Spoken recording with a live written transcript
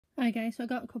Okay, so I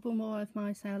got a couple more of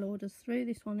my sale orders through.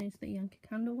 This one is the Yankee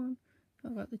candle one. So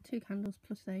I've got the 2 candles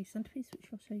plus a centerpiece, which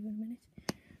I'll show you in a minute.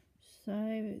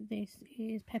 So this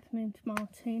is peppermint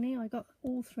martini. I got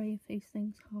all 3 of these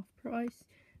things half price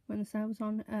when the sale was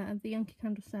on. The Yankee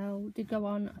candle sale did go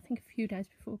on, I think, a few days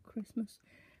before Christmas.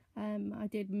 I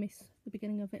did miss the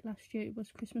beginning of it last year. It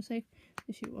was Christmas Eve.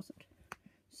 This year it wasn't.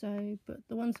 So, but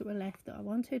the ones that were left that I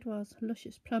wanted was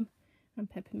Luscious Plum and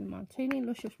peppermint martini.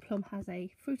 Luscious Plum has a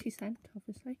fruity scent,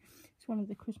 obviously. It's one of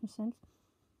the Christmas scents,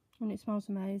 and it smells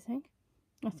amazing.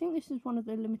 I think this is one of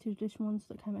the limited edition ones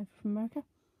that came over from America.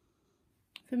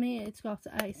 For me, it's got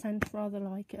a scent rather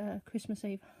like Christmas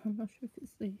Eve. I'm not sure if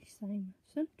it's the same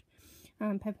scent.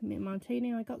 Peppermint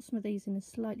martini. I got some of these in a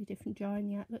slightly different jar, in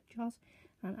the outlet jars,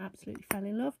 and absolutely fell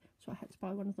in love, so I had to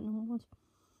buy one of the normal ones.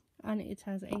 And it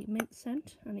has a mint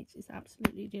scent, and it is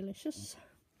absolutely delicious.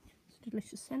 It's a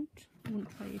delicious scent. I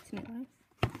wouldn't try eating it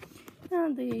though.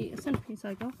 And the centerpiece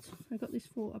I got this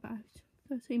for about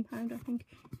 £13, I think,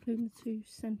 including the 2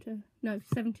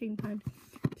 £17,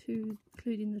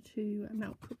 including the 2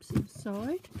 milk cups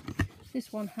inside.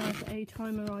 This one has a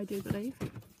timer, I do believe.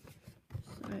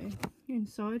 So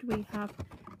inside we have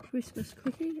Christmas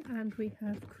cookie and we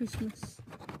have Christmas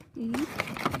Eve.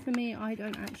 For me, I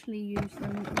don't actually use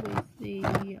them with the,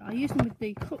 I use them with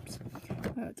the cups,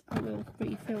 but I will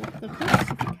refill the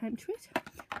cups if it came to it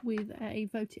with a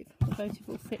votive. The votive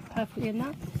will fit perfectly in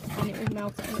that, and it will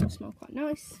melt and it will smell quite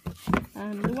nice.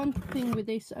 The one thing with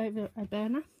this over a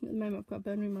burner, at the moment I've got a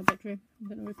burner in my bedroom, I'm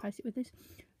going to replace it with this.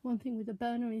 One thing with the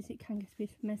burner is it can get a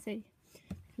bit messy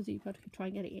because you've got to try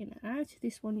and get it in and out.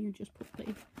 This one you just put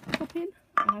the cup in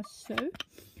as so,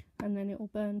 and then it will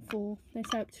burn for, they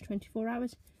say, up to 24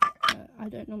 hours. I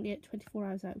don't normally get 24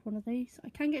 hours out of one of these. I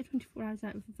can get 24 hours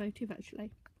out of a votive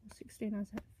actually, or 16 hours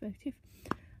out of a votive,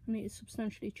 and it is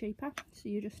substantially cheaper. So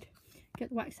you just get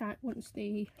the wax out once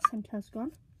the scent has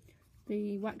gone.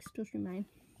 The wax does remain.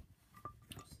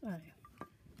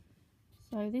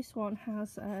 So this one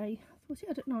has I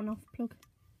don't know, an off plug,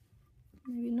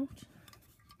 maybe not.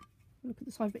 Look at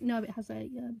the side of it. No, it has a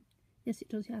yes, it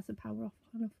does. It has a power off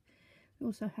on off. It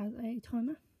also has a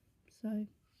timer. So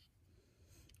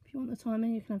if you want the timer,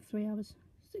 you can have 3 hours,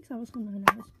 6 hours, or 9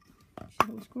 hours, which is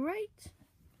always great.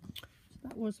 So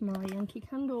that was my Yankee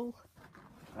candle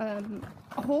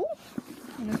haul.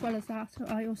 And as well as that,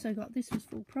 I also got, this was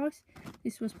full price.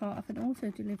 This was part of an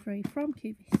auto delivery from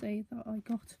QVC that I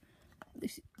got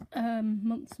this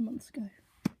months and months ago.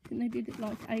 I think they did it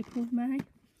like April, May.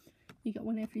 You get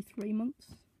one every 3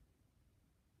 months.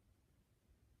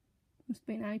 Must have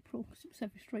been April because it was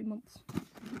every 3 months.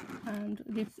 And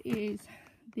this is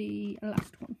the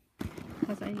last one. It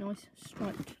has a nice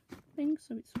striped thing,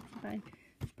 so it's sort of a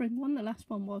spring one. The last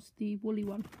one was the woolly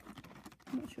one.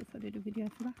 I'm not sure if I did a video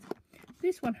for that.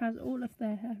 This one has all of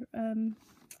their what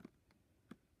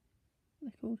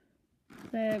they're called,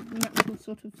 their natural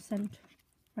sort of scent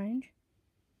range.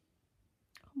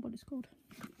 I can't remember what it's called.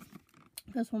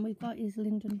 First one we've got is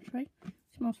Linden Tree. It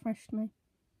smells fresh to me.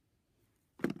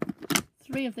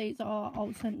 3 of these are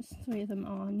old scents, 3 of them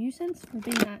are new scents.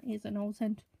 Verbena is an old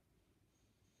scent,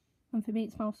 and for me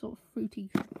it smells sort of fruity,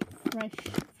 fresh,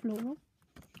 floral.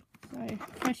 So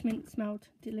fresh mint smelled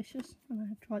delicious, and I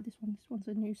have tried this one. This one's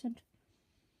a new scent,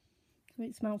 so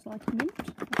it smells like mint,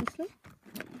 obviously.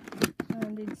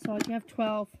 And inside you have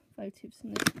 12 votives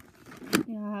in this.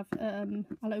 You have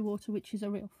aloe water, which is a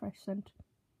real fresh scent.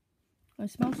 It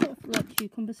smells sort of like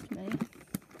cucumbers to me.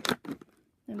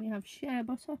 Then we have shea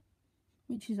butter,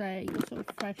 which is a sort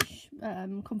of fresh,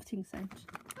 comforting scent.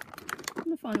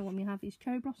 And the final one we have is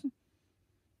cherry blossom,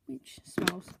 which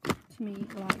smells to me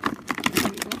like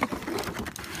cherry blossom.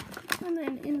 And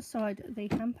then inside the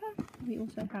hamper, we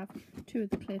also have 2 of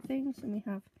the clear things, and we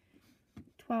have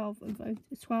 12 what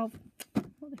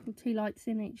they call tea lights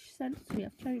in each scent. So we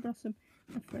have cherry blossom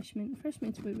and fresh mint. Fresh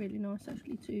mint would be really nice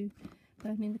actually to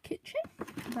burn in the kitchen.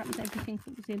 That was everything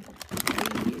that was in the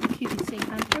QVC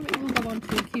hamper. It will go on to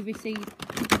QVC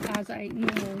as a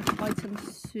normal item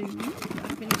soon.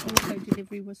 I think also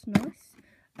delivery was nice.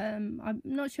 I'm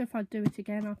not sure if I'd do it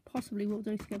again. I possibly will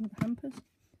do it again with the hampers.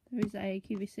 There is a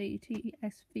QVC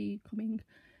TSV coming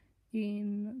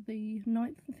in the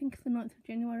 9th, I think the 9th of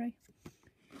January.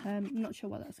 I'm not sure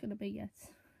what that's going to be yet.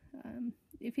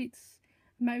 If it's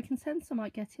American scents, I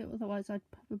might get it. Otherwise, I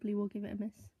probably will give it a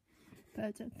miss.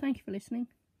 But thank you for listening.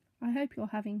 I hope you're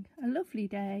having a lovely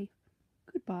day.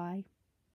 Goodbye.